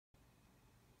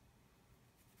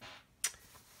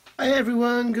Hi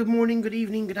everyone, good morning, good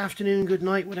evening, good afternoon, good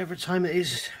night, whatever time it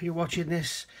is you're watching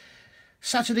this.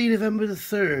 Saturday, November the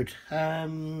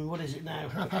 3rd, what is it now?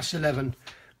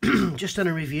 11:30. Just done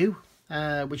a review,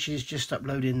 which is just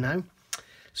uploading now.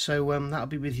 So that'll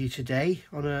be with you today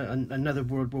on another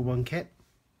World War I kit.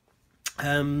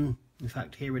 In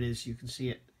fact, here it is, you can see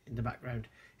it in the background.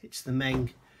 It's the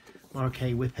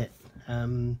MkIV Whippet.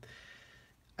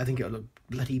 I think it'll look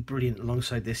bloody brilliant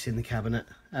alongside this in the cabinet.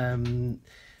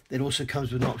 It also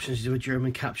comes with an option to do a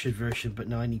German captured version, but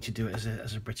no, I need to do it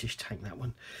as a British tank, that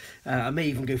one. I may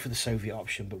even go for the Soviet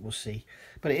option, but we'll see.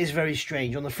 But it is very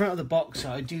strange. On the front of the box,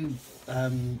 I do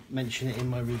mention it in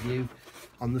my review.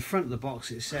 On the front of the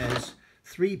box, it says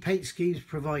 3 paint schemes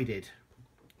provided.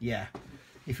 Yeah,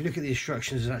 if you look at the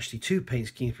instructions, there's actually 2 paint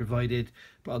schemes provided,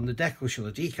 but on the decal sheet,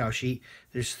 or the decal sheet,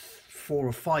 there's 4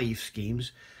 or 5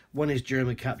 schemes. One is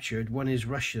German captured, one is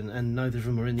Russian, and neither of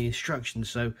them are in the instructions.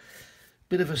 So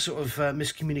bit of a sort of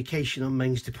miscommunication on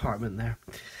Meng's department there.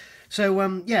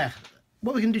 So yeah,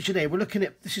 what we're going to do today, we're looking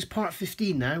at, this is part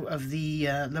 15 now of the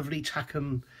lovely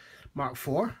Takom Mark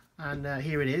IV, and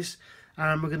here it is.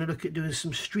 We're going to look at doing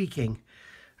some streaking.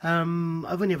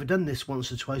 I've only ever done this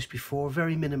once or twice before,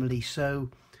 very minimally, so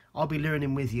I'll be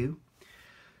learning with you.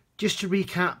 Just to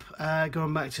recap,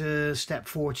 going back to step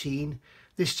 14,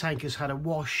 this tank has had a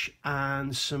wash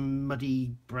and some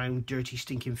muddy, brown, dirty,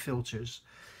 stinking filters.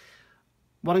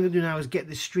 What I'm going to do now is get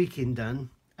this streaking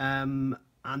done, and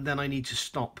then I need to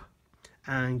stop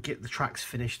and get the tracks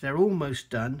finished. They're almost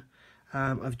done.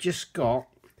 I've just got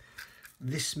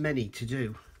this many to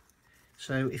do.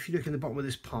 So if you look in the bottom of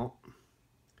this pot,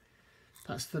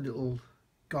 that's the little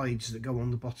guides that go on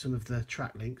the bottom of the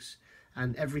track links,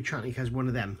 and every track link has one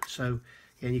of them. So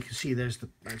yeah, and you can see there's the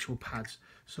actual pads.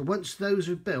 So once those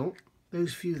are built,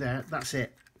 those few there, that's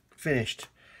it, finished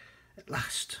at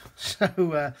last.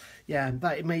 So yeah,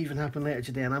 that may even happen later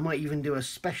today, and I might even do a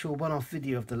special one-off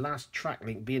video of the last track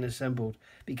link being assembled,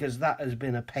 because that has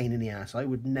been a pain in the ass. I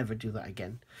would never do that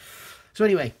again. So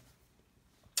anyway,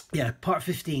 yeah, part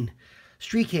 15,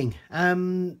 streaking.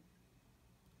 I'm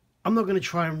not going to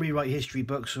try and rewrite history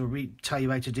books or tell you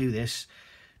how to do this,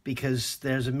 because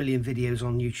there's a million videos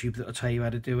on YouTube that will tell you how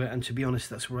to do it, and to be honest,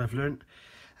 that's where I've learnt.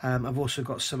 I've also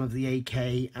got some of the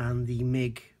AK and the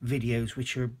MiG videos,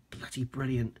 which are bloody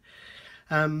brilliant.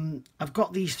 I've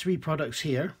got these 3 products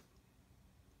here.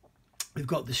 We've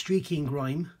got the streaking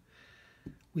grime,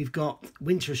 we've got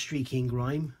winter streaking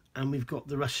grime, and we've got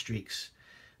the rust streaks.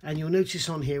 And you'll notice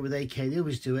on here with AK, they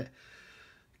always do it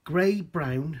grey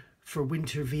brown for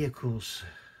winter vehicles.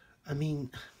 I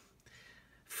mean,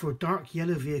 for dark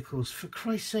yellow vehicles, for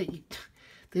Christ's sake,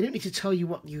 they don't need to tell you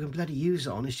what you can bloody use it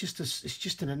on. It's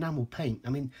just an enamel paint. I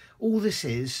mean, all this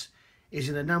is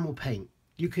an enamel paint.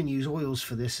 You can use oils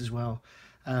for this as well.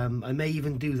 I may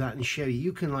even do that and show you.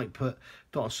 You can like put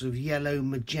dots of yellow,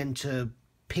 magenta,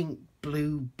 pink,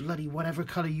 blue, bloody whatever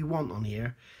colour you want on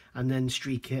here, and then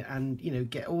streak it, and you know,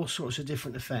 get all sorts of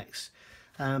different effects.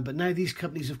 But now these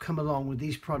companies have come along with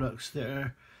these products that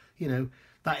are, you know,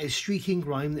 that is streaking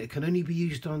grime that can only be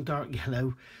used on dark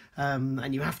yellow,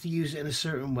 and you have to use it in a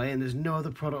certain way, and there's no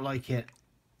other product like it.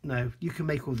 No, you can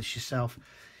make all this yourself.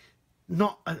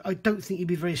 I don't think you'd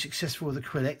be very successful with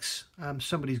acrylics.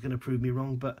 Somebody's going to prove me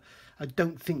wrong, but I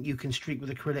don't think you can streak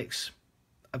with acrylics.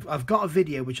 I've got a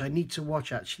video which I need to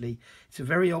watch actually. It's a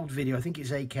very old video, I think it's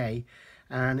AK,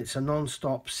 and it's a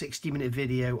non-stop 60-minute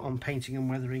video on painting and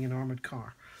weathering an armoured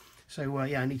car. So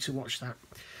yeah, I need to watch that.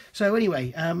 So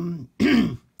anyway, so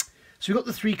we've got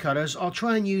the 3 colours. I'll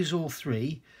try and use all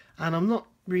 3, and I'm not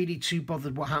really too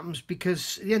bothered what happens,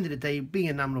 because at the end of the day, being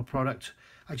an enamel product,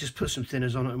 I just put some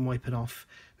thinners on it and wipe it off.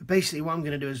 But basically what I'm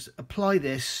going to do is apply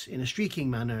this in a streaking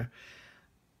manner,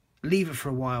 leave it for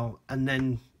a while, and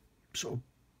then sort of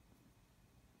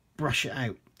brush it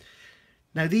out.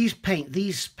 Now these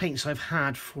paints I've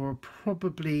had for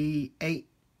probably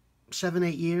 7,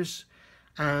 8 years,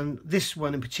 and this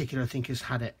one in particular I think has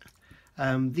had it.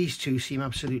 These 2 seem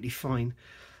absolutely fine.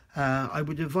 I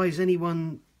would advise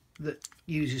anyone that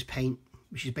uses paint,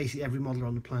 which is basically every modeler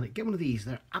on the planet, get one of these.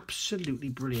 They're absolutely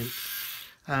brilliant.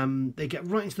 They get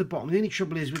right into the bottom. The only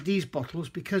trouble is with these bottles,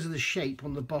 because of the shape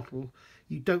on the bottle,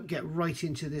 you don't get right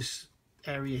into this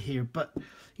area here, but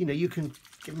you know, you can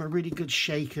give them a really good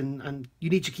shake, and you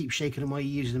need to keep shaking them while you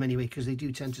use them anyway, because they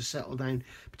do tend to settle down,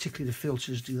 particularly the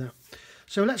filters do that.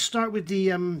 So let's start with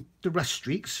the rust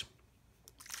streaks.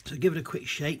 So give it a quick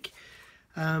shake,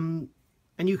 and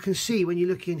you can see when you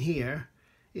look in here,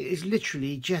 it is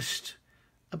literally just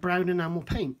a brown enamel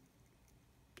paint.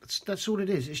 That's all it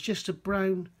is. It's just a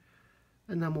brown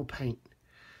enamel paint.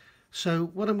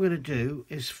 So what I'm going to do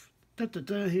is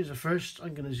Here's a first.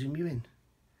 I'm going to zoom you in.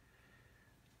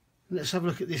 Let's have a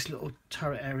look at this little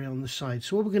turret area on the side.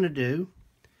 So what we're going to do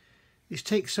is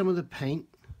take some of the paint,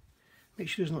 make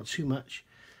sure there's not too much,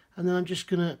 and then I'm just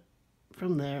going to,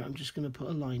 from there, I'm just going to put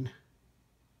a line,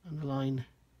 and a line,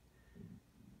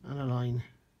 and a line,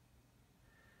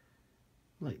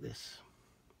 like this.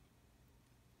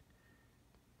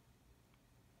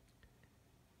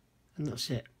 And that's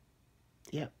it.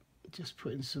 Yep, just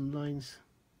put in some lines.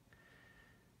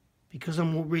 Because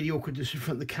I'm really awkward just in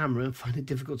front of the camera, I find it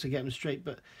difficult to get them straight,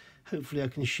 but hopefully I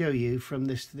can show you from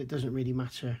this that it doesn't really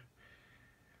matter.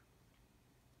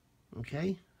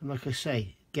 Okay, and like I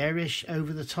say, garish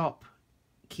over the top,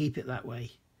 keep it that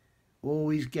way.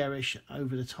 Always garish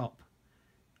over the top.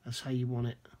 That's how you want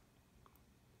it.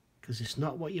 Because it's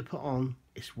not what you put on,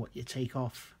 it's what you take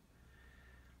off.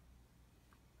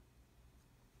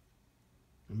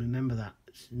 And remember that,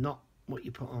 it's not what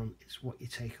you put on, it's what you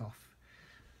take off.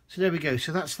 So there we go,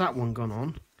 so that's that one gone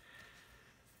on.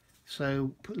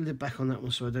 So put the lid back on that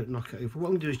one so I don't knock it over. What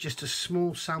I'm going to do is just a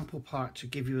small sample part to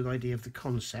give you an idea of the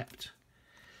concept.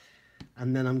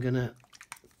 And then I'm going to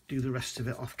do the rest of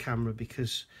it off camera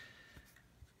because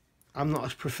I'm not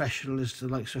as professional as the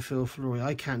likes of Phil Flory.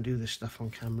 I can't do this stuff on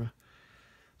camera.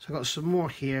 So I've got some more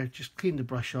here, just clean the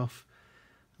brush off.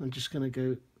 I'm just going to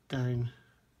go down.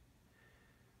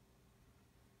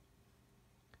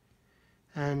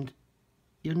 And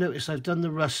you'll notice I've done the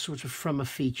rust sort of from a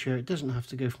feature. It doesn't have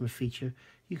to go from a feature.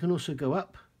 You can also go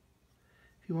up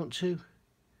if you want to.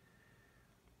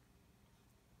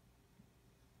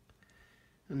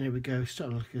 And there we go. It's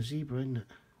starting like a zebra, isn't it?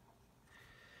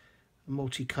 A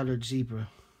multicoloured zebra.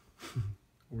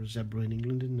 Or a zebra in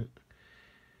England, isn't it?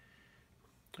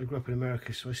 I grew up in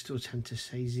America, so I still tend to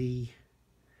say Z.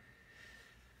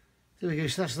 There we go.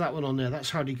 So that's that one on there.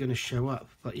 That's hardly going to show up.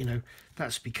 But, you know,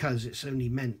 that's because it's only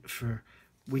meant for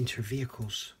winter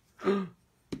vehicles. Now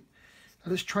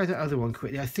let's try that other one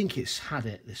quickly. I think it's had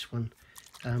it, this one.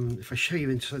 If I show you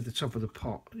inside the top of the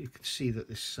pot, you can see that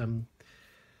this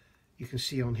you can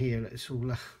see on here that it's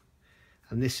all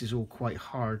and this is all quite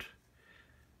hard.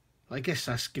 I guess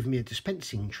that's given me a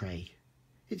dispensing tray.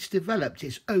 It's developed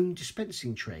its own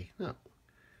dispensing tray. Oh,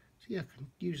 so yeah, I can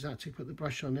use that to put the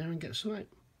brush on there and get some out.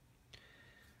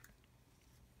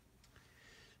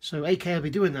 So AK will be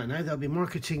doing that now. They'll be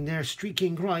marketing their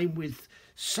streaking grime with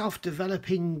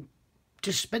self-developing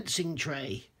dispensing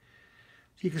tray.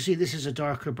 So you can see this is a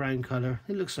darker brown colour.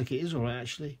 It looks like it is alright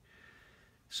actually.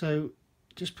 So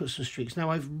just put some streaks. Now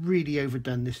I've really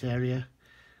overdone this area.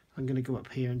 I'm going to go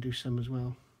up here and do some as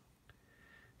well.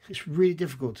 It's really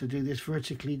difficult to do this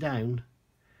vertically down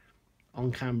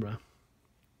on camera.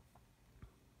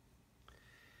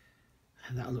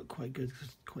 And that'll look quite good, because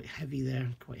it's quite heavy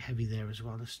there as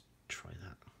well. Let's try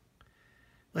that.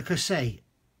 Like I say,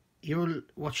 you're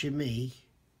watching me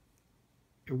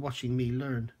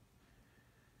learn.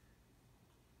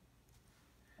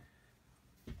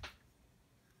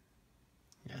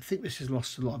 Yeah, I think this has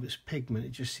lost a lot of its pigment.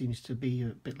 It just seems to be a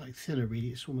bit like thinner really.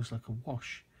 It's almost like a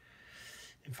wash.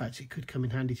 In fact, it could come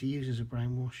in handy to use as a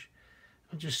brown wash.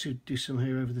 I'll just do some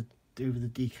here over the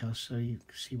decals so you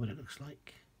can see what it looks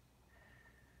like.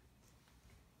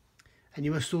 And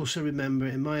you must also remember,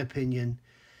 in my opinion,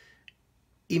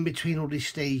 in between all these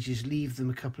stages, leave them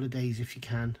a couple of days if you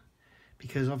can.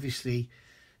 Because obviously,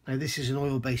 now this is an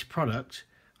oil-based product.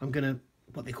 I'm going to,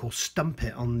 what they call stump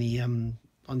it on the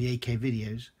AK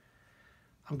videos.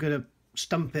 I'm going to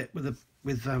stump it with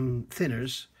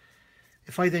thinners.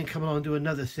 If I then come along and do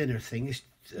another thinner thing,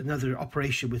 another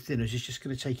operation with thinners, it's just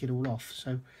going to take it all off.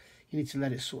 So you need to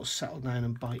let it sort of settle down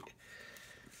and bite.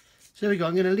 So there we go.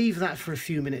 I'm going to leave that for a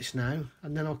few minutes now,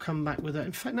 and then I'll come back with it.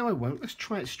 In fact, no, I won't. Let's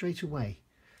try it straight away.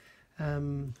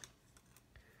 I'm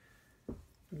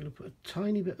going to put a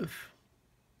tiny bit of...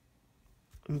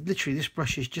 And literally, this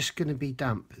brush is just going to be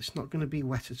damp. It's not going to be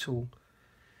wet at all.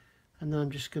 And then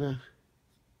I'm just going to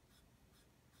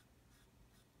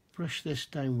brush this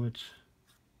downwards.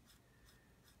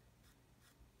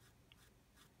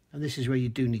 And this is where you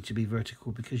do need to be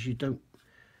vertical, because you don't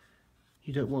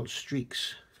want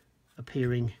streaks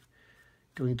appearing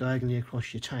going diagonally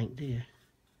across your tank, do you?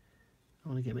 I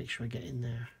want to make sure I get in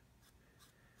there.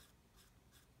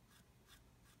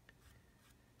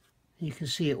 You can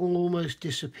see it almost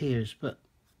disappears, but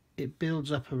it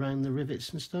builds up around the rivets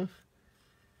and stuff.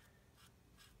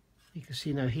 You can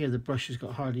see now here the brush has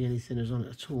got hardly any thinners on it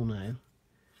at all now.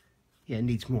 Yeah, it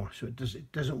needs more, so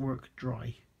it doesn't work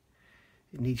dry.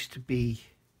 It needs to be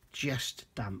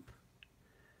just damp.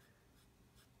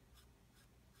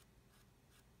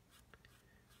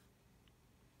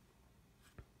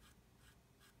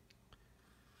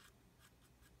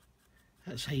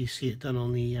 That's how you see it done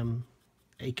on the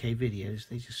AK videos.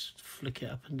 They just flick it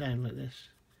up and down like this.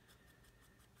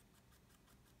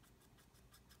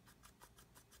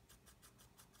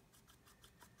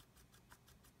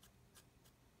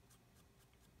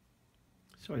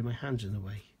 Sorry, my hand's in the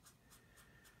way.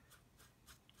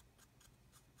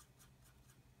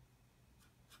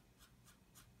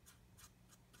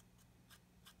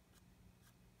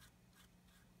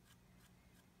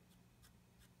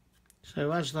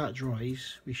 So as that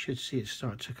dries, we should see it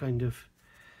start to kind of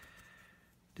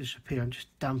disappear. I'm just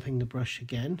damping the brush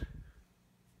again.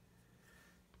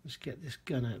 Let's get this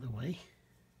gun out of the way.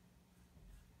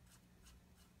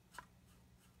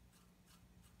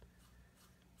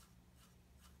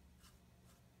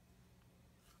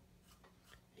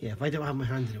 Yeah, if I don't have my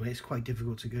hand in the way, it's quite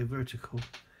difficult to go vertical.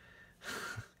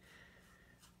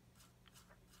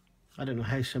 I don't know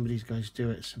how some of these guys do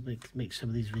it, so make some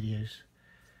of these videos.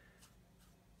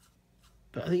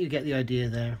 But I think you get the idea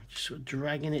there. Just sort of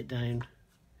dragging it down,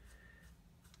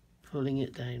 pulling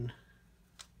it down.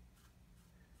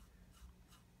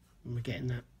 And we're getting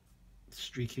that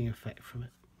streaking effect from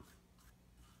it.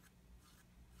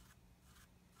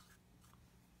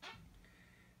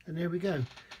 And there we go.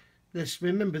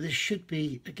 Remember, this should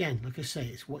be, again, like I say,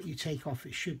 it's what you take off.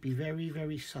 It should be very,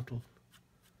 very subtle.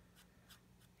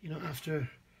 You're not after,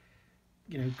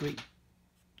 you know, great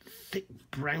thick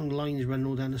brown lines running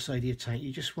all down the side of your tank.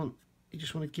 You just want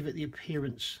to give it the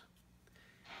appearance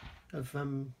of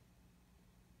some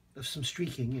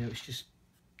streaking. You know, it's just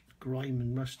grime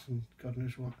and rust and God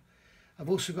knows what. I've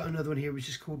also got another one here which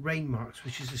is called rain marks,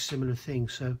 which is a similar thing,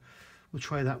 so we'll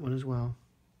try that one as well.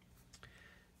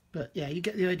 But yeah, you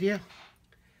get the idea.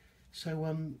 So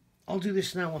I'll do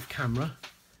this now off camera,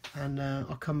 and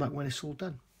I'll come back when it's all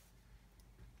done.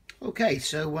 Okay,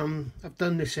 so I've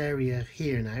done this area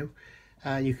here now,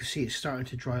 and you can see it's starting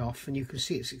to dry off, and you can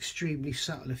see it's extremely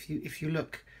subtle. If you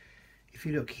look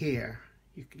here,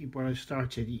 where I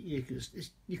started,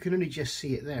 you can only just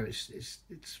see it there. It's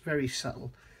very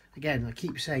subtle. Again, I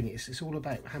keep saying it's all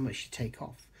about how much you take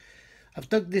off. I've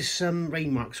dug this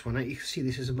rain marks one out. You can see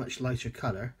this is a much lighter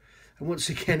colour, and once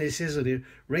again it says on here,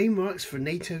 rain marks for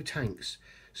NATO tanks.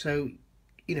 So,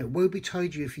 you know, woe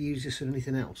betide you if you use this on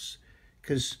anything else,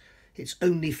 because it's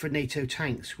only for NATO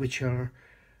tanks, which are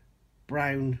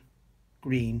brown,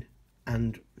 green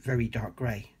and very dark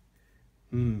grey.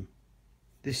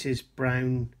 This is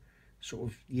brown, sort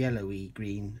of yellowy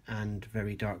green and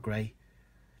very dark grey.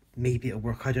 Maybe it'll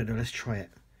work, I don't know, let's try it.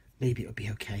 Maybe it'll be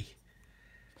okay.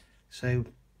 So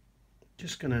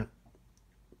just gonna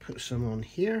put some on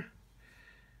here.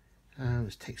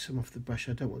 Let's take some off the brush.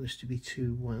 I don't want this to be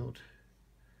too wild.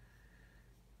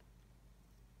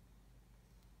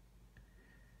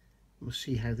 We'll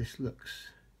see how this looks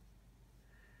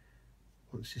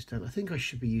once it's done. I think I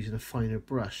should be using a finer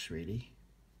brush, really.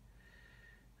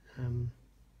 Let's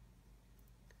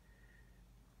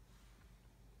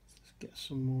get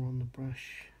some more on the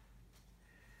brush.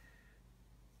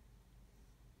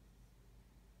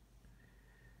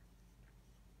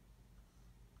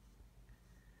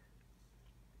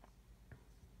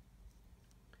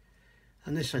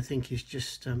 And this, I think, is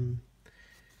just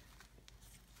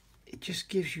it just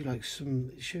gives you like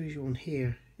some, it shows you on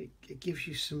here, it gives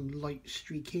you some light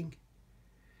streaking,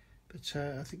 but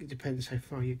I think it depends how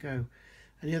far you go.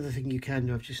 And the other thing you can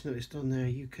do, I've just noticed on there,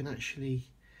 you can actually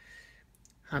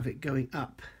have it going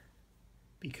up,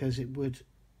 because it would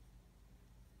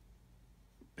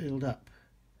build up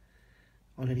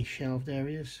on any shelved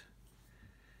areas.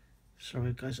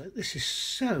 Sorry guys, this is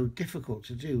so difficult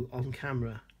to do on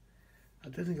camera. I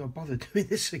don't think I'll bother doing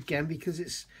this again, because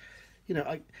it's, you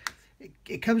know,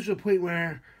 it comes to a point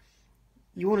where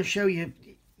you want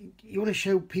to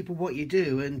show people what you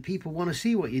do, and people want to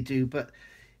see what you do. But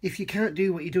if you can't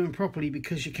do what you're doing properly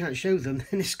because you can't show them,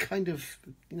 then it's kind of,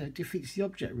 you know, defeats the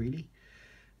object really.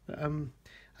 But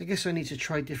I guess I need to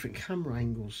try different camera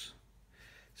angles.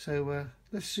 So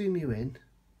let's zoom you in.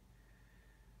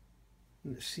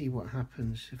 Let's see what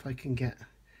happens if I can get.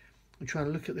 I'm trying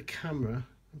to look at the camera.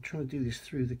 I'm trying to do this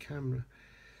through the camera.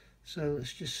 So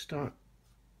let's just start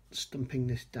stumping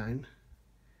this down.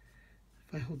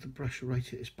 If I hold the brush right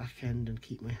at its back end and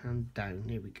keep my hand down,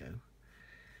 here we go.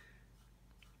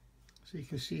 So you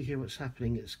can see here what's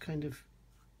happening. It's kind of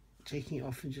taking it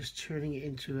off and just turning it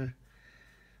into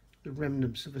the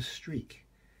remnants of a streak.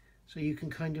 So you can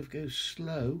kind of go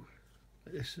slow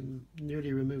like this and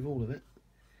nearly remove all of it.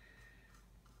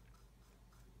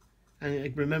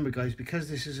 And remember guys, because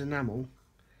this is enamel,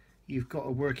 you've got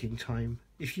a working time.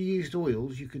 If you used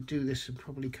oils, you could do this and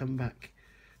probably come back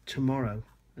tomorrow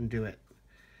and do it.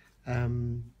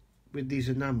 with these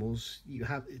enamels,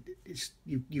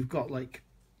 you've got like,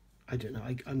 I don't know,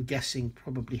 I'm guessing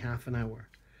probably half an hour.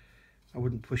 I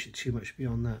wouldn't push it too much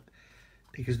beyond that,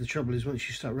 because the trouble is once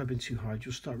you start rubbing too hard,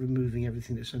 you'll start removing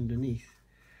everything that's underneath.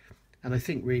 And I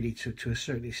think really to a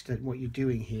certain extent what you're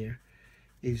doing here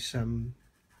is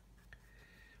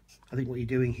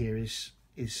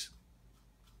is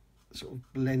sort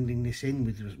of blending this in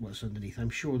with what's underneath. I'm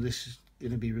sure this is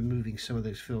going to be removing some of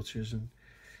those filters, and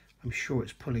I'm sure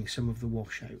it's pulling some of the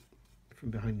wash out from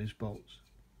behind those bolts.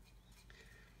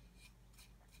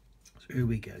 So here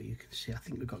we go. You can see I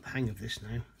think we've got the hang of this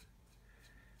now.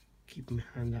 Keep my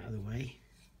hand out of the way.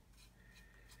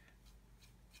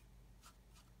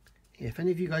 Yeah, if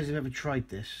any of you guys have ever tried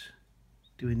this,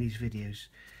 doing these videos,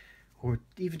 or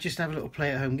even just have a little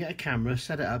play at home, get a camera,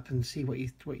 set it up and see what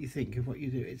you think of what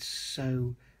you do. It's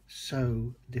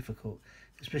so difficult,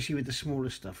 especially with the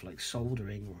smaller stuff like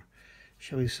soldering or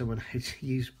showing someone how to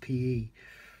use PE.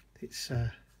 It's yeah,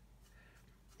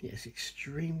 it's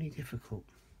extremely difficult.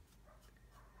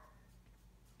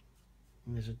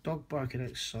 And there's a dog barking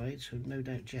outside, so no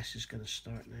doubt Jess is going to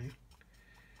start now.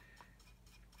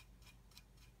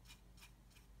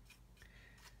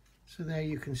 So there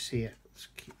you can see it. Let's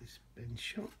keep this bend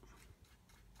shot.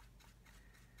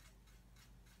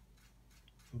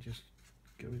 And just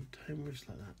going downwards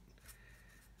like that.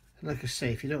 And like I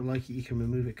say, if you don't like it, you can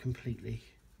remove it completely.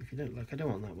 If you don't like, I don't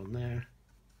want that one there.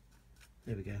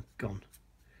 There we go, gone.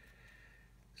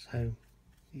 So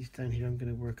these down here I'm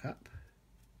going to work up.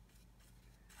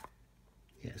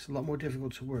 Yeah, it's a lot more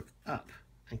difficult to work up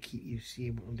and keep you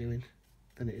seeing what I'm doing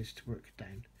than it is to work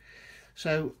down.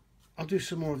 So I'll do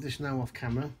some more of this now off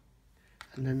camera,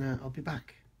 and then I'll be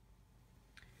back.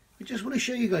 I just want to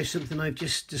show you guys something I've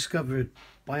just discovered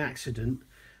by accident.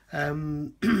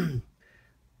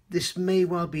 This may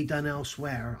well be done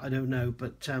elsewhere, I don't know,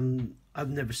 but I've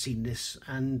never seen this,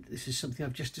 and this is something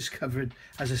I've just discovered,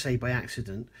 as I say, by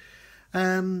accident.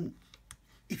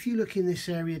 If you look in this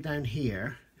area down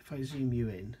here, if I zoom you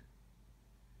in,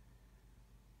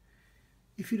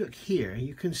 if you look here,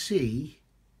 you can see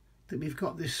that we've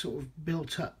got this sort of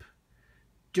built up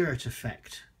dirt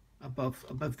effect above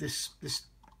this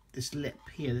lip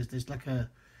here. There's like a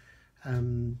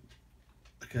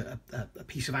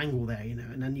piece of angle there, you know,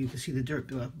 and then you can see the dirt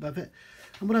built up above it.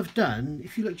 And what I've done,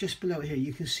 if you look just below here,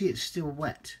 you can see it's still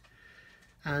wet,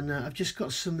 and I've just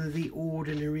got some of the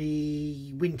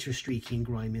ordinary winter streaking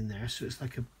grime in there, so it's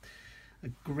like a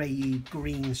grey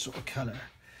green sort of colour.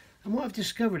 And what I've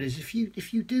discovered is if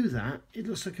you do that, it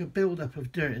looks like a build-up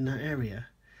of dirt in that area.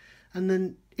 And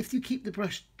then if you keep the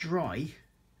brush dry,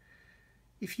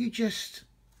 if you just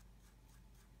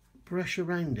brush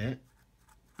around it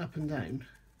up and down,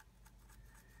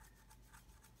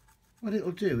 what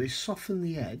it'll do is soften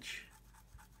the edge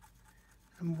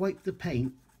and wipe the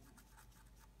paint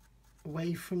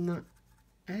away from that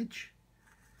edge.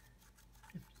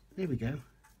 There we go.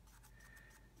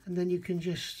 And then you can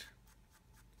just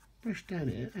brush down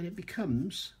it, and it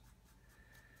becomes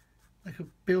like a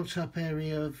built-up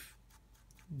area of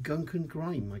gunk and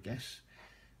grime, I guess.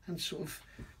 And sort of,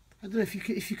 I don't know,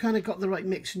 if you kind of got the right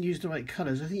mix and used the right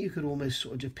colours, I think you could almost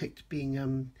sort of depict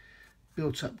being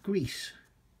built-up grease.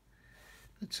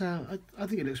 But I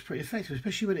think it looks pretty effective,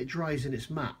 especially when it dries and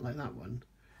it's matte like that one.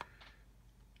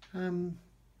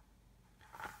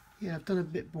 Yeah, I've done a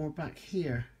bit more back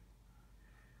here.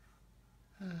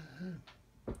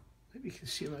 Maybe you can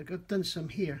see, like I've done some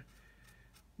here.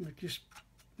 Like just,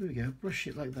 there we go, brush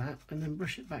it like that, and then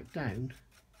brush it back down,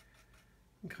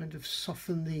 and kind of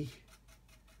soften the.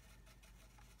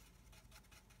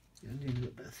 Yeah, I need a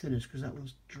little bit of thinners because that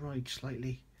one's dried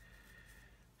slightly.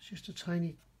 It's just a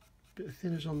tiny bit of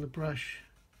thinners on the brush,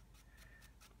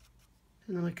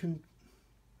 and then I can.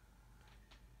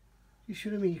 You see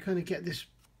what I mean? You kind of get this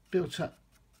built up,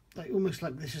 like almost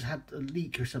like this has had a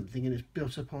leak or something, and it's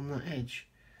built up on that edge.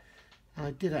 And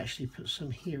I did actually put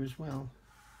some here as well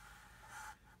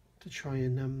to try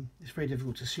and it's very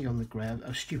difficult to see on the grey.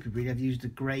 I'm stupid really, I've used the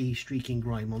grey streaking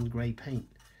grime on grey paint,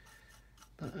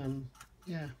 but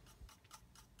yeah,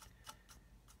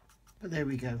 but there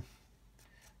we go.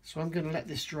 So I'm going to let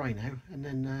this dry now, and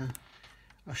then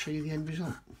I'll show you the end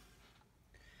result.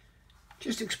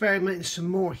 Just experimenting some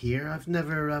more here. I've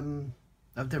never done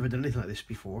anything like this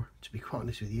before, to be quite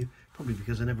honest with you, probably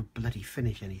because I never bloody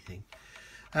finish anything.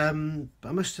 But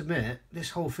I must admit,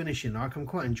 this whole finishing arc, I'm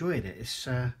quite enjoying it.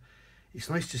 It's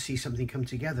nice to see something come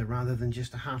together rather than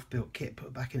just a half-built kit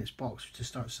put back in its box to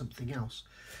start something else.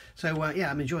 So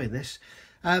yeah, I'm enjoying this.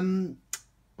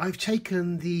 I've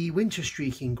taken the winter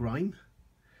streaking grime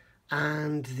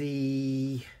and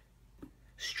the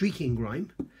streaking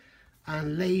grime,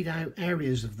 and laid out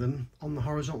areas of them on the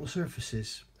horizontal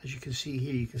surfaces. As you can see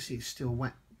here, you can see it's still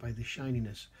wet by the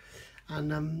shininess.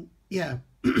 And yeah,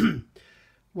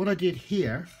 what I did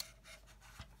here,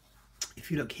 if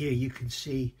you look here, you can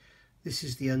see this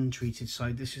is the untreated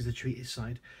side, this is the treated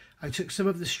side. I took some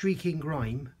of the streaking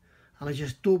grime and I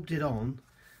just daubed it on,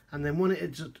 and then when it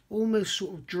had almost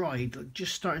sort of dried, like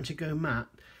just starting to go matte,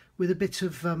 with a bit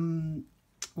of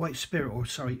white spirit, or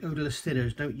sorry, odourless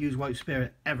thinners. Don't use white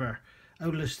spirit ever.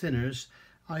 Odourless thinners.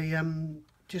 I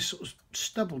just sort of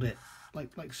stubbled it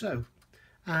like so,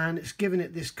 and it's given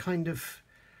it this kind of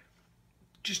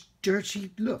just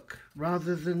dirty look,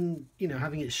 rather than, you know,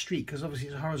 having it streaked, because obviously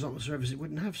it's a horizontal surface, it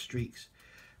wouldn't have streaks.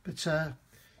 But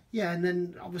yeah, and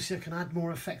then obviously I can add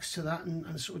more effects to that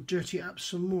and sort of dirty it up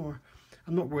some more.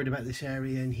 I'm not worried about this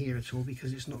area in here at all,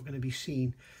 because it's not going to be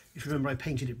seen. If you remember, I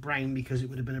painted it brown because it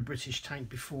would have been a British tank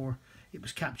before it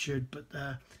was captured, but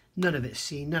none of it's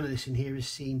seen. None of this in here is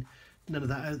seen. None of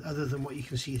that, other than what you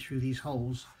can see through these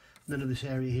holes. None of this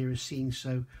area here is seen.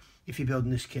 So if you're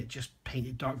building this kit, just paint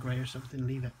it dark grey or something,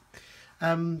 leave it.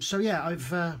 So yeah,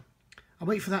 I'll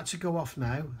wait for that to go off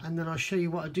now, and then I'll show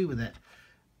you what I do with it.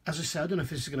 As I said, I don't know if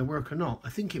this is going to work or not. I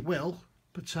think it will,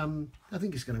 but I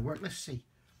think it's going to work. Let's see.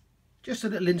 Just a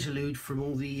little interlude from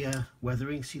all the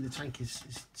weathering. See, the tank is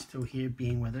still here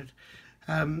being weathered.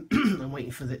 I'm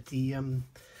waiting for the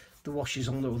washes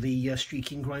on, or the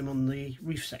streaking grime on the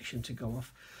reef section to go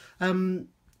off. In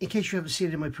case you haven't seen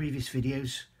it in my previous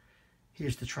videos,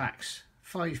 here's the tracks.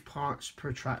 5 parts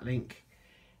per track link,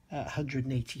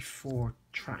 184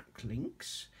 track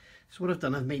links. So what I've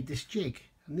done, I've made this jig,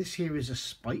 and this here is a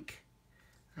spike,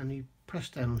 and you press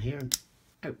down on here and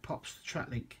out pops the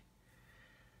track link.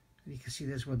 And you can see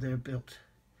there's where they're built.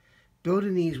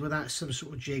 Building these without some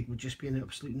sort of jig would just be an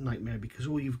absolute nightmare, because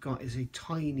all you've got is a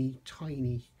tiny,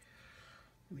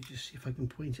 let me just see if I can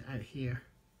point it out here.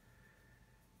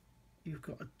 You've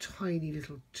got a tiny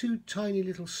little, 2 tiny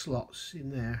little slots in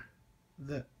there.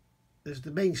 That there's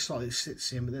the main slot it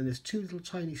sits in, but then there's 2 little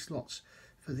tiny slots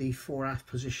for the fore-aft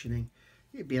positioning.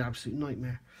 It'd be an absolute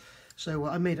nightmare. So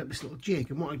I made up this little jig,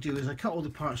 and what I do is I cut all the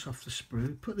parts off the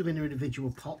sprue, put them in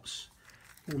individual pots,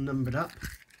 all numbered up,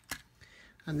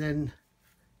 and then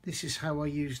this is how I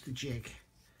use the jig.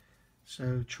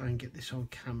 So try and get this on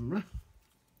camera.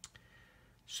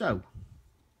 So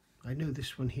I know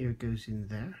this one here goes in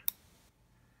there.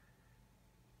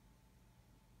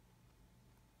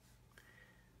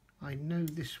 I know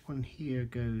this one here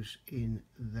goes in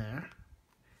there.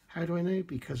 How do I know?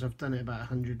 Because I've done it about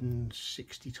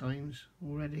 160 times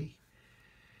already.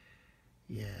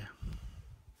 Yeah.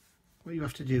 What you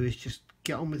have to do is just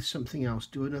get on with something else,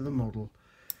 do another model,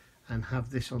 and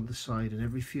have this on the side, and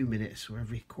every few minutes or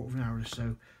every quarter of an hour or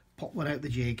so, pop one out the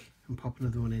jig and pop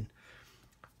another one in.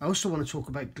 I also want to talk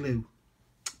about glue.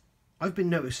 I've been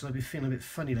noticing I've been feeling a bit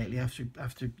funny lately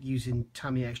after using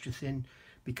Tamiya Extra Thin,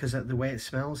 because of the way it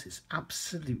smells. It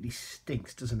absolutely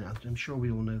stinks, doesn't it? I'm sure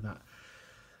we all know that.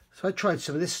 So I tried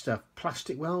some of this stuff,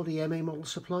 Plastic Well, the MA model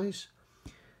supplies.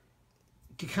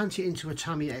 Decant it into a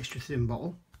Tamiya Extra Thin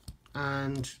bottle,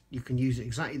 and you can use it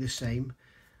exactly the same.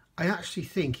 I actually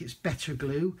think it's better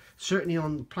glue. Certainly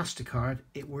on Plasticard,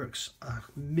 it works a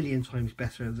million times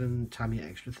better than Tamiya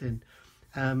Extra Thin.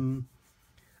 And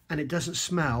it doesn't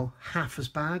smell half as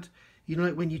bad. You know,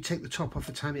 like when you take the top off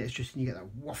a Tamiya Extra Thin, you get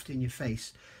that waft in your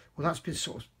face. Well, that's been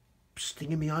sort of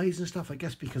stinging my eyes and stuff, I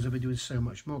guess, because I've been doing so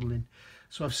much modelling.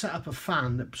 So I've set up a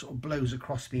fan that sort of blows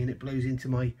across me, and it blows into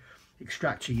my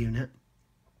extractor unit.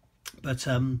 But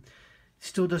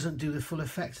still doesn't do the full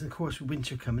effect. And of course, with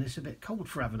winter coming, it's a bit cold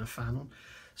for having a fan on.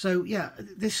 So yeah,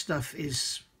 this stuff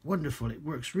is wonderful. It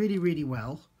works really, really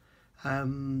well.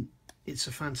 It's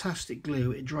a fantastic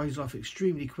glue. It dries off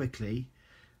extremely quickly,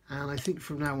 and I think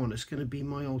from now on it's going to be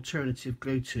my alternative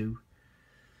go-to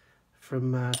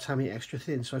from Tamiya Extra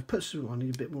Thin. So I've put some on, a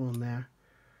bit more on there,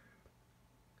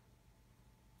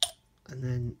 and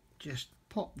then just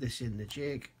pop this in the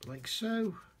jig like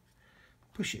so,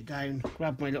 push it down,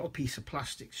 grab my little piece of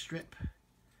plastic strip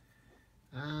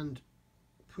and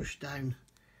push down,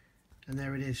 and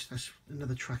there it is. That's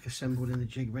another track assembled in the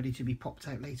jig, ready to be popped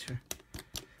out later.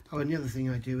 Oh, and the other thing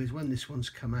I do is when this one's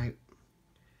come out,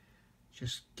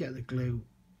 just get the glue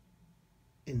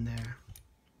in there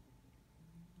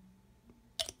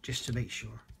just to make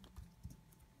sure.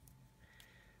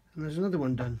 And there's another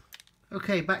one done.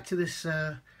 Okay, back to this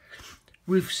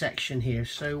roof section here.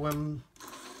 So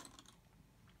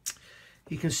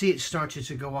you can see it started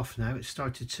to go off now. It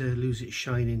started to lose its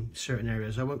shine in certain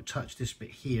areas. I won't touch this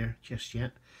bit here just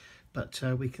yet, but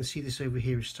we can see this over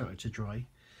here is starting to dry.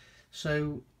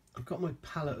 So I've got my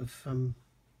palette of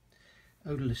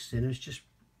odorless thinners. Just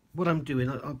what I'm doing,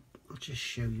 I'll just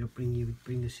show you. I'll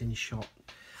bring this in shot.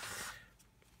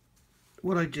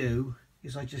 What I do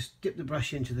is I just dip the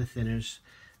brush into the thinners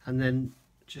and then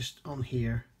just on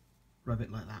here rub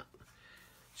it like that,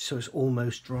 so it's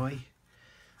almost dry.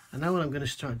 And now what I'm going to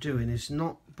start doing is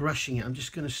not brushing it, I'm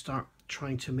just going to start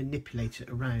trying to manipulate it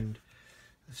around.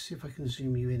 Let's see if I can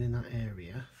zoom you in that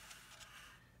area.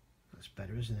 That's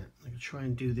better, isn't it? I can try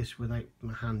and do this without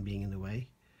my hand being in the way.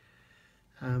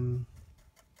 So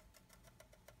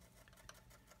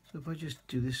if I just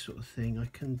do this sort of thing, I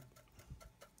can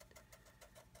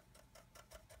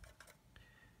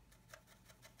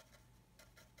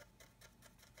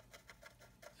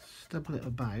stubble it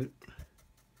about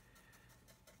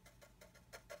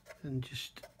and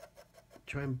just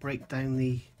try and break down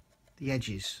the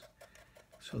edges,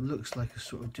 so it looks like a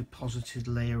sort of deposited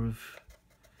layer of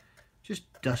just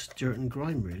dust, dirt and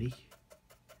grime really.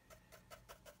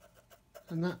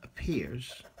 And that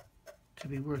appears to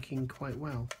be working quite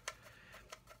well.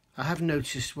 I have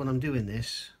noticed when I'm doing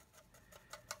this,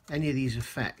 any of these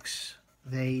effects,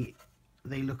 they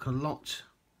look a lot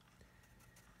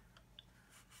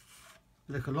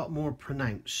more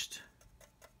pronounced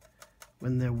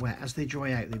when they're wet. As they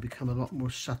dry out, they become a lot more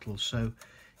subtle. So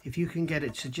if you can get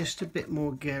it to just a bit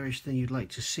more garish than you'd like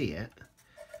to see it,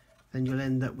 then you'll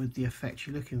end up with the effect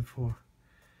you're looking for.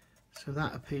 So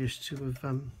that appears to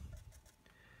have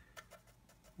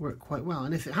worked quite well.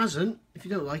 And if it hasn't, if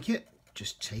you don't like it,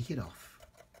 just take it off.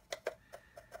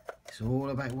 It's all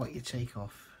about what you take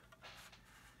off.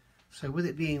 So with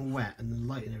it being wet and the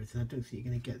light and everything, I don't think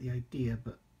you're going to get the idea,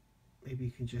 but maybe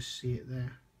you can just see it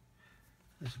there.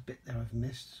 There's a bit there I've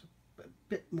missed. A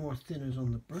bit more thinners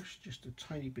on the brush, just a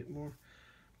tiny bit more.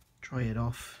 Dry it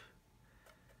off.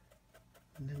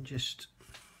 And then just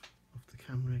off the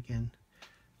camera again.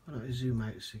 Why don't I zoom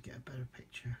out so you get a better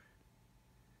picture.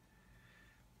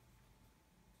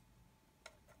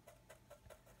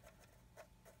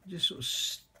 Just sort of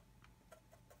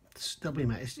stubbling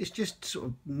them out. It's just sort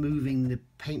of moving the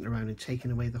paint around and taking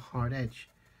away the hard edge.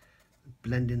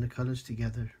 Blending the colours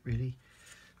together really.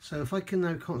 So if I can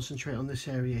now concentrate on this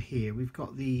area here, we've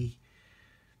got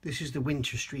this is the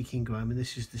winter streaking grime and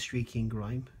this is the streaking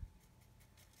grime.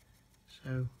 So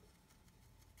you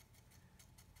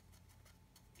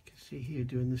can see here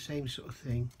doing the same sort of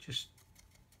thing, just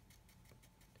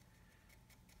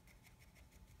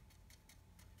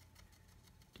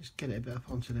get it a bit up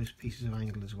onto those pieces of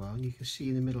angle as well. And you can see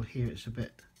in the middle here it's a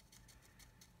bit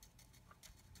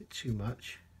too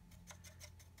much.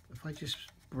 If I just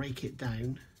break it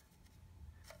down,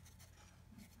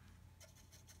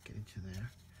 get into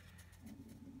there,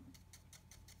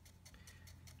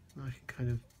 and I can kind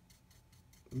of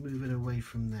move it away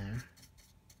from there.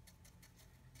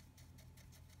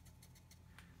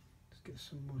 Let's get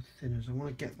some more thinners. I want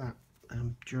to get that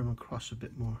German cross a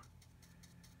bit more.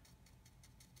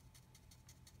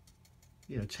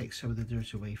 You know, take some of the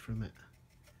dirt away from it.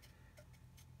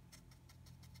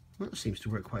 That seems to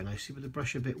work quite nicely with the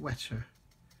brush a bit wetter.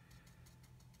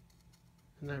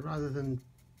 And now rather than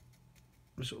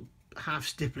sort of half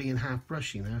stippling and half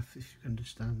brushing there, if you can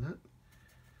understand that.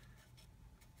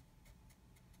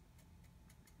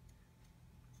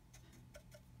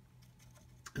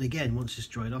 And again, once it's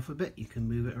dried off a bit, you can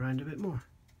move it around a bit more.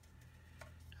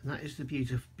 And that is the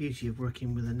beauty of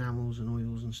working with enamels and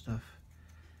oils and stuff.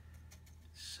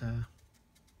 So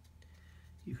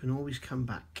you can always come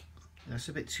back. That's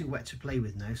a bit too wet to play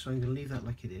with now, so I'm going to leave that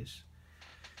like it is.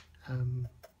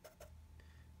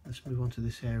 Let's move on to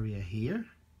this area here.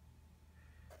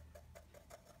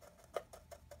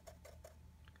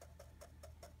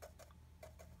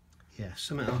 Yeah,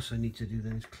 something else I need to do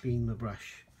then is clean my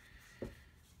brush.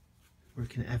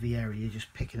 Working at every area,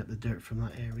 just picking up the dirt from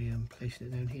that area and placing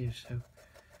it down here. So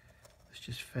let's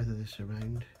just feather this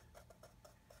around.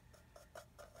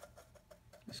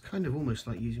 It's kind of almost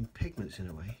like using pigments in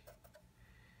a way,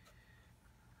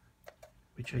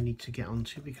 which I need to get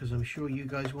onto because I'm sure you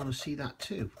guys want to see that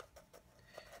too.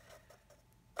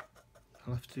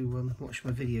 I'll have to watch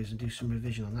my videos and do some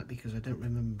revision on that because I don't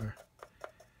remember.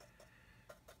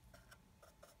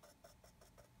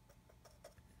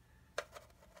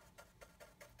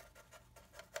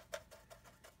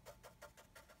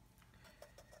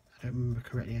 I don't remember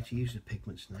correctly how to use the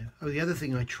pigments now. Oh, the other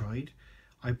thing I tried,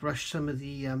 I brushed some of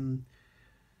the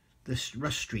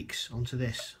rust streaks onto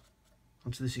this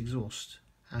exhaust,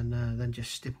 and then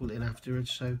just stippled it in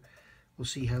afterwards. So we'll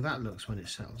see how that looks when it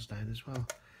settles down as well.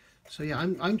 So yeah,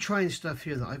 I'm trying stuff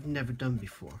here that I've never done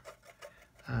before,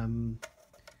 and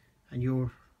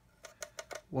you're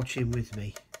watching with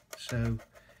me. So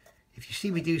if you see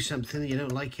me do something and you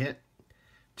don't like it,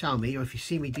 tell me, or if you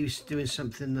see me doing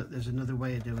something that there's another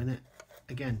way of doing it,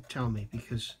 again, tell me,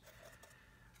 because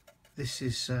this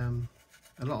is a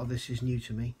lot of this is new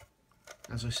to me,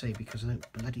 as I say, because I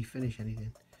don't bloody finish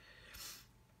anything.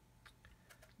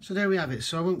 So there we have it.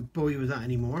 So I won't bore you with that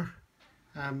anymore.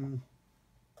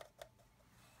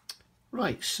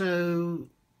 Right, so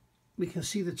we can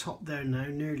see the top there now,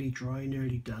 nearly dry,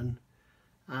 nearly done,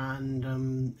 and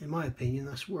in my opinion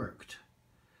that's worked.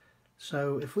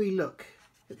 So if we look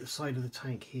at the side of the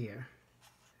tank here,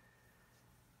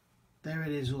 there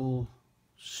it is, all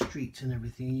streaked and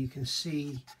everything, and you can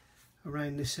see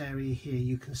around this area here,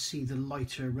 you can see the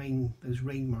lighter rain, those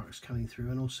rain marks coming through,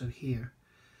 and also here.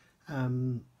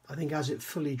 I think as it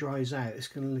fully dries out, it's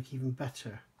going to look even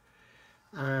better.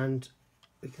 And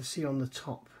we can see on the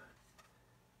top,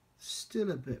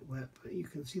 still a bit wet, but you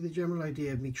can see the general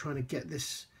idea of me trying to get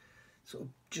this sort of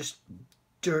just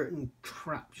dirt and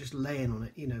crap just laying on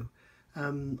it, you know.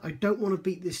 I don't want to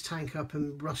beat this tank up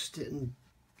and rust it and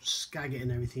scag it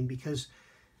and everything, because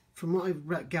from what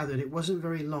I've gathered, it wasn't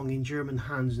very long in German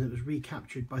hands and it was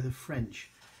recaptured by the French.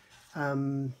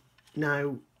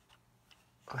 Now,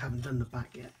 I haven't done the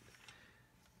back yet,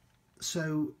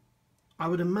 so I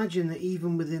would imagine that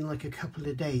even within like a couple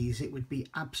of days it would be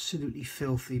absolutely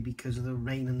filthy because of the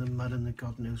rain and the mud and the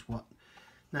God knows what.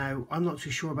 Now, I'm not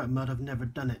too sure about mud, I've never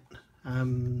done it.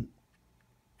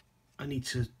 I need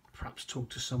to perhaps talk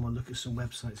to someone, look at some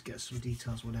websites, get some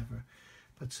details, whatever.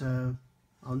 But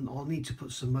I'll need to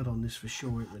put some mud on this for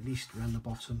sure, at least around the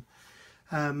bottom.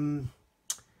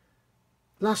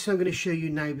 Last thing I'm going to show you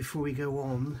now before we go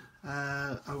on,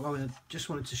 I just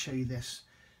wanted to show you this.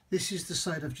 This is the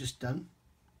side I've just done,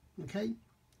 okay?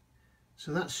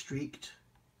 So that's streaked,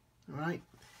 all right?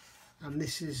 And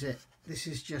this is it. This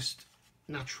is just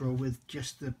natural with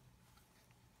just the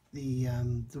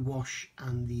wash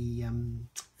and the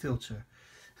filter.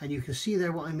 And you can see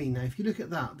there what I mean. Now, if you look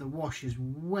at that, the wash is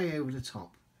way over the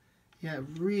top. Yeah,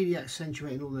 really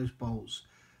accentuating all those bolts.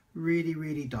 Really,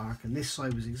 really dark. And this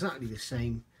side was exactly the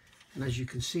same. And as you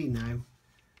can see now,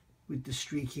 with the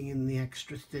streaking and the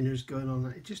extra thinners going on,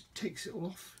 it just takes it all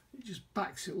off. It just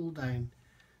backs it all down,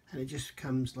 and it just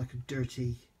becomes like a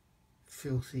dirty,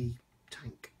 filthy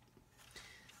tank.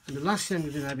 And the last thing I'm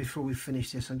going to do now before we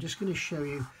finish this, I'm just going to show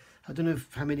you, I don't know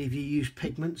how many of you use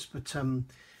pigments, but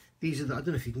these are the, I don't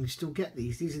know if you can still get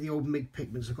these. These are the old MkIV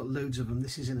pigments. I've got loads of them.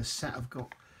 This is in a set I've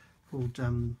got called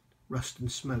Rust and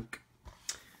Smoke.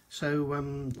 So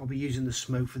I'll be using the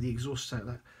smoke for the exhaust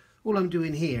outlet. All I'm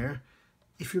doing here,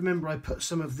 if you remember, I put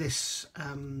some of this,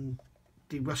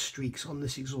 the rust streaks on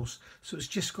this exhaust. So it's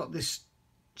just got this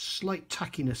slight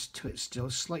tackiness to it still,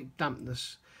 a slight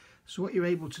dampness. So what you're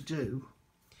able to do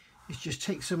is just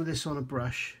take some of this on a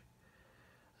brush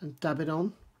and dab it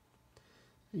on.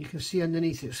 And you can see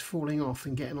underneath it's falling off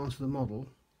and getting onto the model.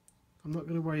 I'm not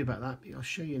going to worry about that, but I'll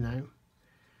show you now.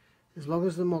 As long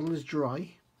as the model is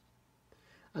dry,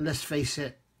 and let's face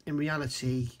it, in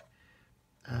reality,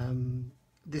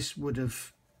 this would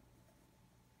have,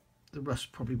 the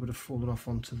rust probably would have fallen off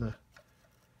onto the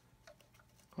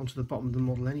bottom of the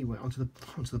model anyway, onto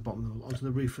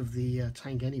the roof of the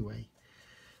tank anyway.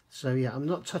 So yeah, I'm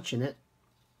not touching it,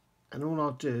 and all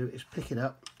I'll do is pick it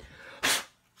up,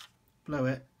 blow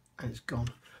it, and it's gone.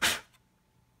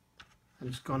 And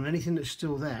it's gone. Anything that's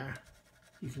still there,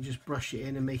 you can just brush it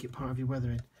in and make it part of your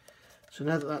weathering. So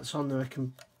now that that's on there, I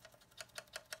can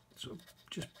sort of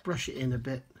just brush it in a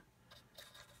bit.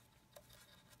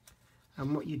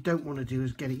 And what you don't want to do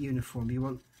is get it uniform. You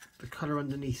want the colour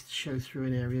underneath to show through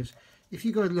in areas. If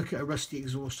you go and look at a rusty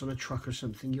exhaust on a truck or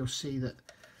something, you'll see that,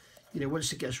 you know,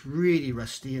 once it gets really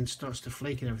rusty and starts to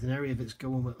flake and everything,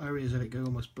 areas of it go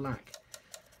almost black.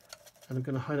 And I'm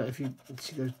going to highlight, if you can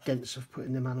see those dents I've put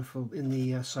in the manifold, in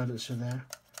the silencer there.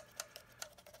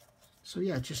 So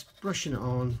yeah, just brushing it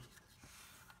on,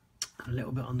 a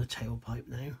little bit on the tailpipe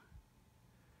now.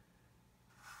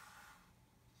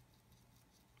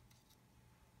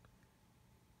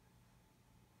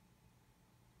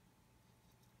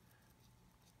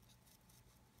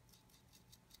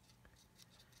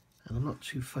 And I'm not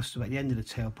too fussed about the end of the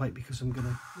tailpipe because I'm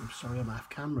sorry, I'm off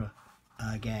camera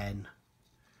again.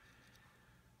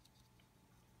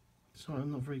 Sorry,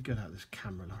 I'm not very good at this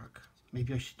camera lark.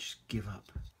 Maybe I should just give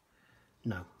up.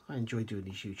 No, I enjoy doing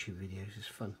these YouTube videos, it's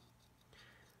fun.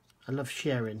 I love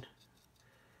sharing.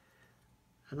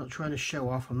 I'm not trying to show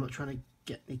off, I'm not trying to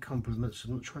get any compliments,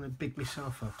 I'm not trying to big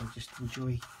myself up, I just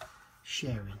enjoy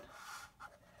sharing.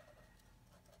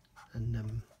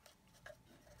 And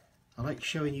I like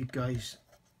showing you guys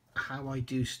how I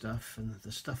do stuff and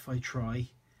the stuff I try.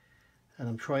 And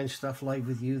I'm trying stuff live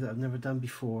with you that I've never done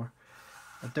before.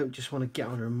 I don't just want to get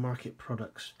on her and market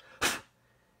products.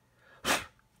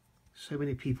 So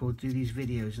many people do these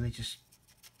videos and they just,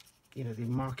 you know, they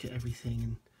market everything.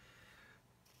 And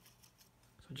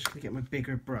so I'm just going to get my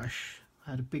bigger brush.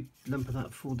 I had a big lump of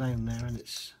that fall down there, and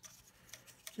it's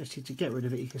just to get rid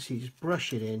of it. You can see, just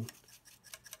brush it in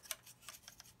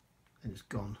and it's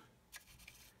gone.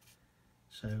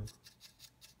 So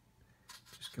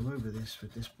just go over this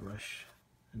with this brush,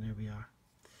 and there we are.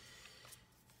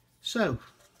 So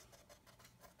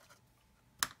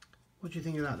what do you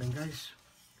think of that then, guys?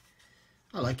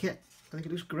 I like it. I think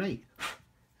it looks great.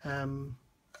 I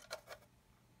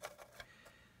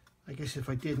guess if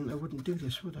I didn't, I wouldn't do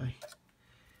this, would I?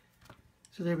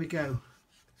 So there we go.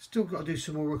 Still got to do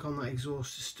some more work on that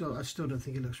exhaust. I still don't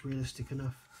think it looks realistic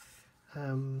enough.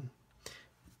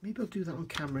 Maybe I'll do that on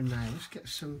camera now. Let's get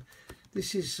some.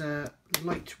 This is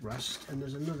light rust, and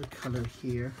there's another colour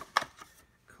here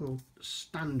called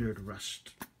standard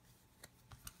rust.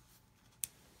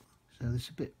 So it's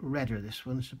a bit redder, this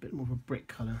one. It's a bit more of a brick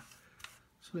colour.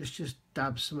 So let's just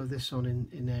dab some of this on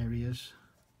in areas.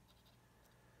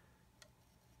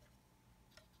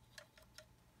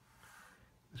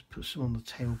 Let's put some on the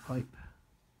tailpipe.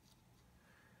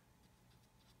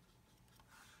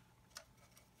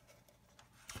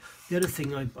 The other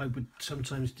thing I would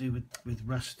sometimes do with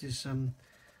rust is, yeah,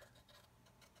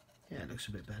 it looks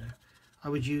a bit better. I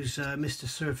would use Mr.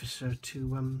 Surfacer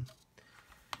to,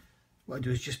 what I do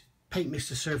is just paint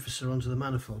Mr. Surfacer onto the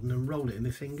manifold and then roll it in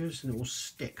my fingers, and it all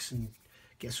sticks and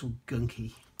gets all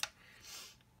gunky.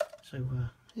 So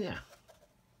yeah.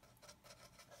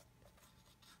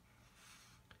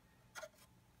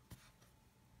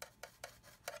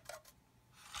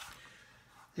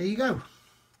 There you go.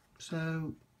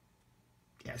 So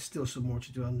yeah, still some more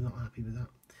to do. I'm not happy with that.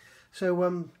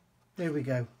 So there we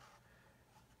go.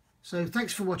 So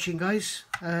thanks for watching, guys.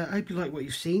 I hope you like what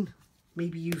you've seen.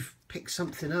 Maybe you've picked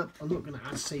something up. I'm not going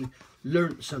to say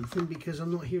learnt something, because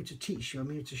I'm not here to teach you.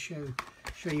 I'm here to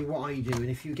show you what I do. And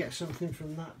if you get something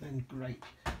from that, then great.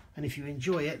 And if you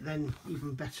enjoy it, then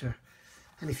even better.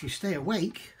 And if you stay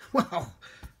awake, well,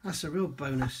 that's a real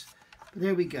bonus. But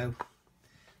there we go.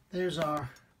 There's our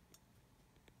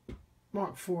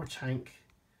Mark IV tank,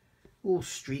 all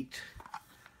streaked,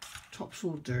 top's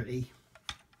all dirty,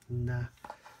 and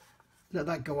let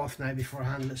that go off now before I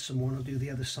handle it some more, and I'll do the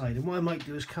other side. And what I might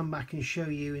do is come back and show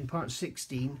you in part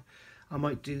 16, I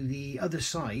might do the other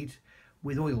side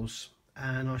with oils,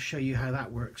 and I'll show you how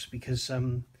that works, because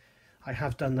I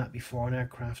have done that before on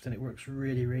aircraft and it works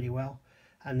really, really well.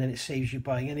 And then it saves you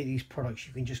buying any of these products.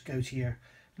 You can just go to your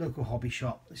local hobby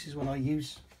shop. This is what I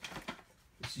use.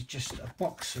 This is just a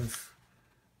box of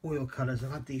oil colours.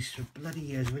 I've had these for bloody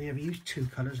years. I've only ever used 2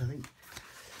 colours, I think.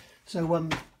 So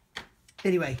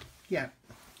anyway, yeah.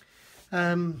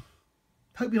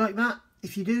 Hope you like that.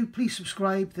 If you do, please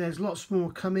subscribe. There's lots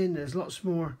more coming. There's lots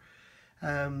more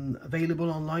available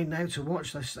online now to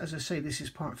watch. As I say, this is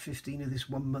part 15 of this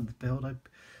 1 month build.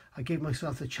 I gave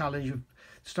myself the challenge of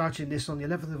starting this on the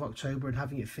 11th of October and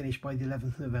having it finished by the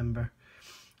 11th of November.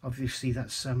 Obviously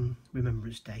that's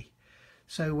Remembrance Day.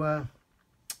 So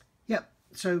yeah,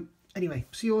 so anyway,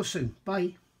 see you all soon.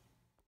 Bye.